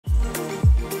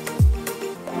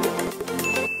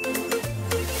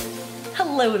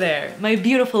Hello there, my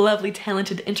beautiful, lovely,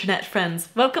 talented internet friends.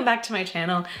 Welcome back to my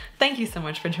channel. Thank you so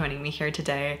much for joining me here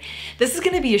today. This is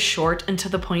gonna be a short and to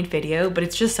the point video, but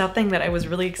it's just something that I was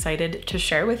really excited to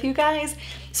share with you guys.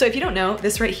 So if you don't know,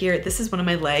 this right here, this is one of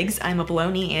my legs. I'm a below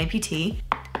knee amputee.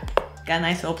 Got a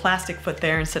nice little plastic foot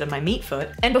there instead of my meat foot.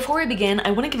 And before we begin, I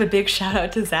want to give a big shout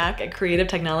out to Zach at Creative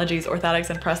Technologies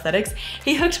Orthotics and Prosthetics.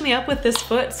 He hooked me up with this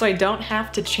foot so I don't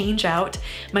have to change out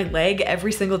my leg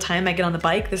every single time I get on the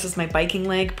bike. This is my biking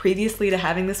leg. Previously to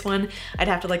having this one, I'd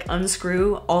have to like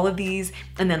unscrew all of these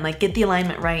and then like get the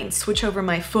alignment right and switch over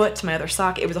my foot to my other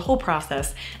sock. It was a whole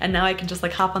process. And now I can just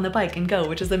like hop on the bike and go,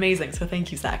 which is amazing. So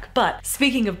thank you, Zach. But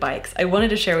speaking of bikes, I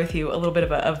wanted to share with you a little bit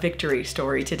of a victory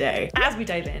story today. As we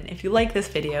dive in, if you like this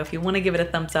video, if you want to give it a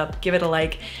thumbs up, give it a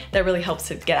like. That really helps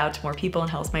it get out to more people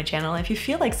and helps my channel. If you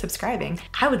feel like subscribing,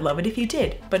 I would love it if you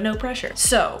did, but no pressure.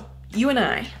 So you and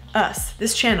I, us,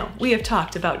 this channel, we have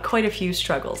talked about quite a few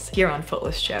struggles here on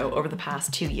Footless Show over the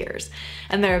past 2 years.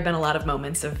 And there have been a lot of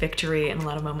moments of victory and a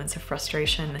lot of moments of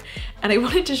frustration. And I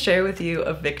wanted to share with you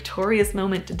a victorious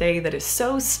moment today that is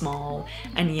so small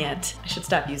and yet, I should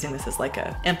stop using this as like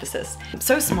a emphasis,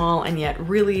 so small and yet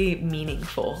really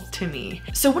meaningful to me.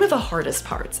 So one of the hardest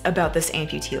parts about this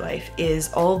amputee life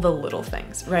is all the little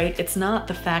things, right? It's not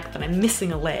the fact that I'm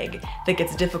missing a leg that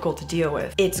gets difficult to deal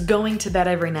with. It's going to bed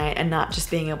every night and not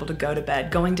just being able to go to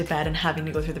bed, going to bed and having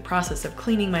to go through the process of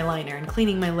cleaning my liner and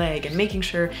cleaning my leg and making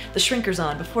sure the shrinker's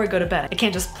on before I go to bed. I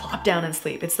can't just plop down and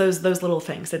sleep. It's those little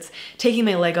things. It's taking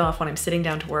my leg off when I'm sitting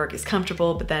down to work is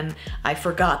comfortable, but then I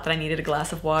forgot that I needed a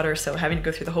glass of water, so having to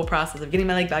go through the whole process of getting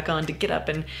my leg back on to get up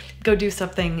and go do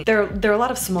something. There are a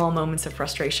lot of small moments of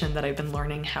frustration that I've been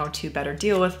learning how to better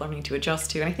deal with, learning to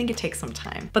adjust to, and I think it takes some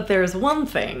time. But there is one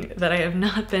thing that I have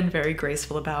not been very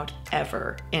graceful about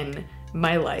ever in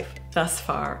my life thus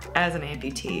far as an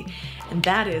amputee, and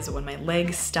that is when my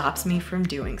leg stops me from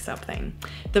doing something.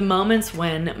 The moments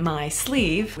when my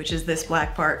sleeve, which is this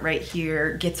black part right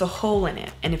here, gets a hole in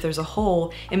it, and if there's a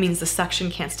hole, it means the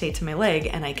suction can't stay to my leg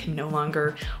and I can no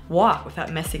longer walk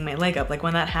without messing my leg up. Like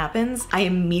when that happens, I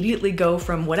immediately go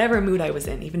from whatever mood I was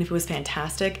in, even if it was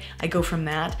fantastic, I go from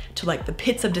that to like the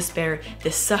pits of despair.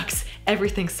 This sucks,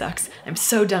 everything sucks, I'm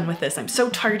so done with this, I'm so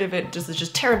tired of it, this is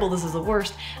just terrible, this is the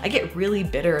worst. I get really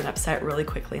bitter and upset really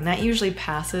quickly, and that usually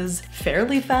passes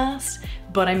fairly fast,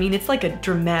 but I mean, it's like a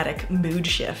dramatic mood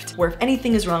shift where if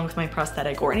anything is wrong with my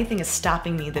prosthetic or anything is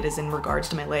stopping me that is in regards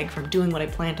to my leg from doing what I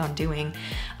planned on doing,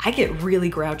 I get really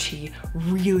grouchy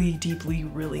really deeply,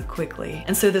 really quickly.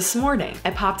 And so this morning, I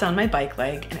popped on my bike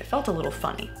leg and it felt a little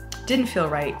funny. Didn't feel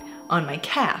right on my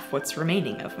calf, what's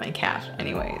remaining of my calf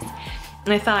anyways.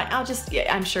 And I thought,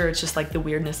 I'm sure it's just like the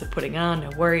weirdness of putting it on,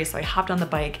 no worries. So I hopped on the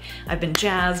bike. I've been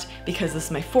jazzed because this is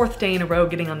my 4th day in a row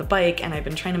getting on the bike, and I've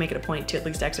been trying to make it a point to at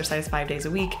least exercise 5 days a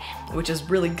week, which is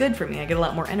really good for me. I get a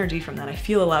lot more energy from that. I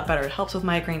feel a lot better. It helps with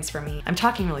migraines for me. I'm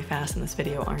talking really fast in this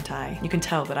video, aren't I? You can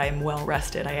tell that I am well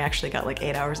rested. I actually got like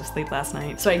 8 hours of sleep last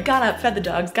night. So I got up, fed the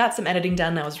dogs, got some editing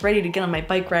done. I was ready to get on my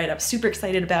bike ride. I was super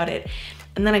excited about it.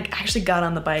 And then I actually got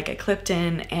on the bike, I clipped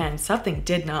in, and something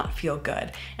did not feel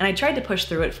good. And I tried to push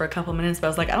through it for a couple minutes, but I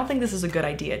was like, I don't think this is a good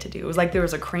idea to do. It was like there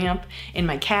was a cramp in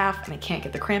my calf and I can't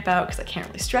get the cramp out because I can't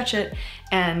really stretch it.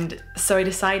 And so I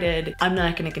decided I'm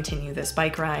not gonna continue this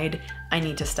bike ride. I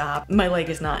need to stop. My leg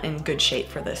is not in good shape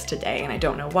for this today, and I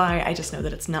don't know why, I just know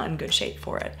that it's not in good shape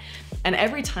for it. And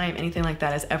every time anything like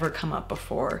that has ever come up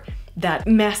before, that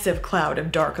massive cloud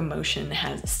of dark emotion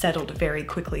has settled very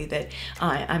quickly, that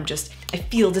I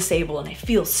feel disabled and I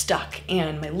feel stuck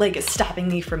and my leg is stopping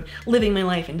me from living my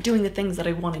life and doing the things that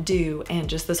I want to do, and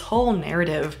just this whole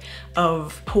narrative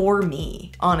of poor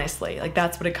me, honestly. Like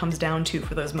that's what it comes down to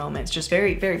for those moments. Just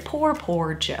very, very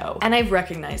poor Joe. And I've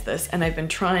recognized this and I've been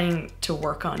trying to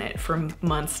work on it for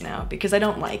months now because I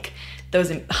don't like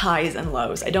those highs and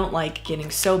lows. I don't like getting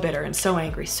so bitter and so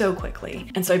angry so quickly.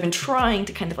 And so I've been trying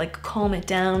to kind of like calm it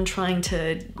down, trying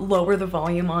to lower the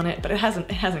volume on it, but it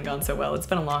hasn't gone so well. It's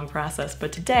been a long process.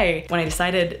 But today, when I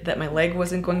decided that my leg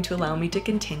wasn't going to allow me to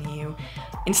continue,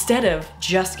 instead of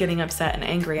just getting upset and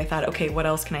angry, I thought, okay, what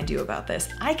else can I do about this?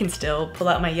 I can still pull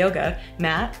out my yoga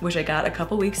mat, which I got a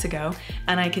couple weeks ago,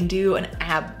 and I can do an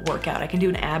ab workout. I can do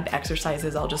an ab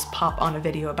exercises. I'll just pop on a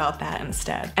video about that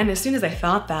instead. And as soon as I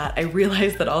thought that, I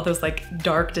realized that all those like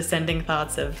dark descending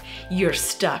thoughts of you're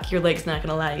stuck, your leg's not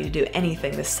gonna allow you to do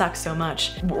anything, this sucks so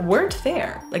much, weren't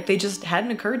there. Like they just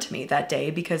hadn't occurred to me that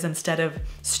day, because instead of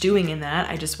stewing in that,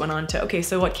 I just went on to, okay,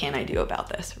 so what can I do about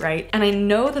this, right? And I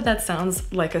know that that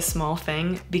sounds like a small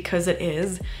thing, because it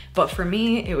is, but for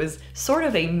me, it was sort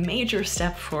of a major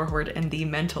step forward in the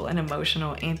mental and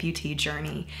emotional amputee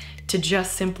journey to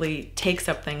just simply take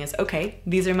something as, okay,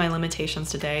 these are my limitations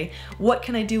today? What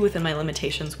can I do within my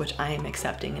limitations which I am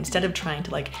accepting, instead of trying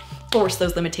to like force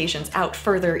those limitations out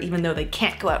further even though they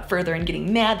can't go out further, and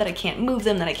getting mad that I can't move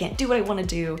them, that I can't do what I want to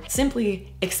do.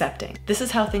 Simply accepting. This is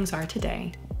how things are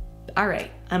today. All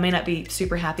right, I may not be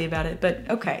super happy about it, but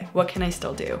okay, what can I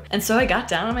still do? And so I got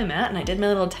down on my mat and I did my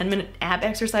little 10-minute ab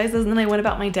exercises, and then I went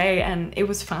about my day and it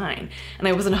was fine. And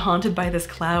I wasn't haunted by this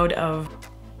cloud of,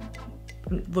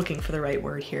 I'm looking for the right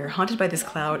word here, haunted by this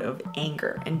cloud of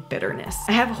anger and bitterness.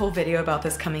 I have a whole video about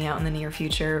this coming out in the near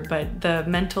future, but the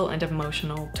mental and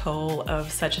emotional toll of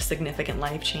such a significant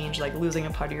life change, like losing a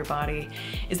part of your body,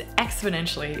 is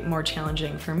exponentially more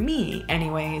challenging for me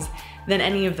anyways than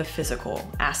any of the physical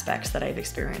aspects that I've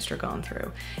experienced or gone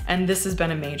through. And this has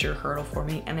been a major hurdle for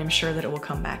me, and I'm sure that it will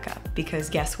come back up, because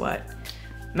guess what?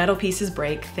 Metal pieces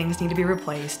break, things need to be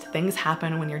replaced, things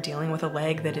happen when you're dealing with a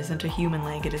leg that isn't a human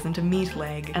leg, it isn't a meat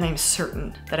leg, and I'm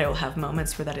certain that I will have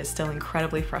moments where that is still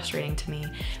incredibly frustrating to me.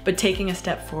 But taking a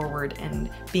step forward and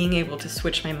being able to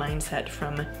switch my mindset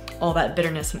from all that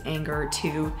bitterness and anger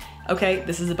to, okay,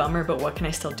 this is a bummer, but what can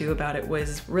I still do about it,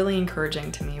 was really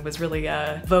encouraging to me. It was really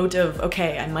a vote of,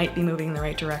 okay, I might be moving in the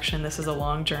right direction. This is a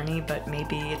long journey, but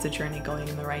maybe it's a journey going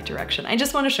in the right direction. I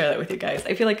just want to share that with you guys.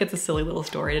 I feel like it's a silly little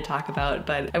story to talk about,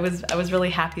 but I was really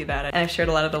happy about it. And I've shared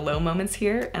a lot of the low moments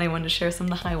here, and I wanted to share some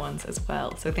of the high ones as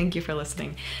well. So thank you for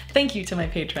listening. Thank you to my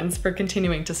patrons for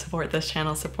continuing to support this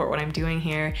channel, support what I'm doing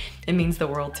here. It means the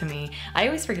world to me. I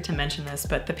always forget to mention this,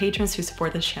 but the patrons who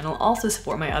support this channel also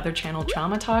support my other channel,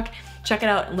 Trauma Talk. Check it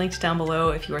out, linked down below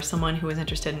if you are someone who is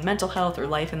interested in mental health or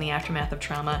life in the aftermath of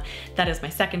trauma. That is my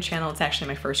second channel. It's actually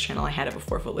my first channel. I had it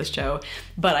before Footless Joe,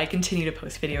 but I continue to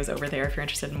post videos over there if you're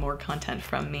interested in more content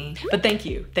from me. But thank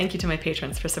you to my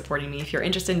patrons for supporting me. If you're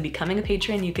interested in becoming a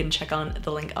patron, you can check on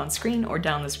the link on screen or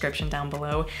down in the description down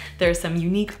below. There are some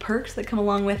unique perks that come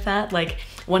along with that, like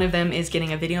one of them is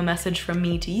getting a video message from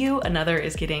me to you, another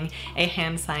is getting a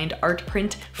hand-signed art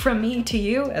print from me to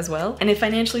you as well. And if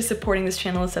financially supporting this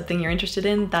channel is something you're interested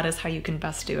in, that is how you can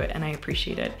best do it, and I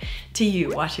appreciate it. To you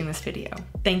watching this video,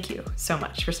 thank you so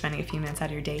much for spending a few minutes out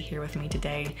of your day here with me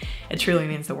today. It truly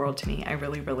means the world to me. I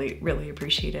really, really, really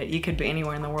appreciate it. You could be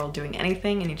anywhere in the world doing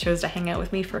anything, and you chose to hang out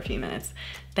with me for a few minutes.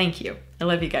 Thank you. I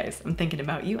love you guys. I'm thinking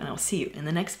about you, and I'll see you in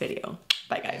the next video.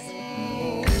 Bye, guys.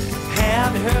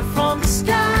 Have heard from the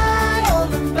sky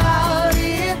all about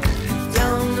it.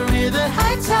 Down the river,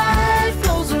 high tide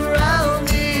flows around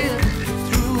it.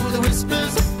 Through the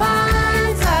whispers of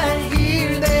pines, I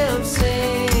hear them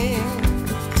sing.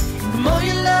 The more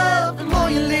you love, the more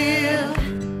you live.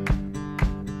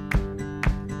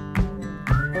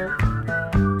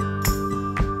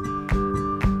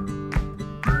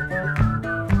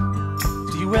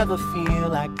 Do you ever feel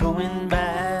like going back?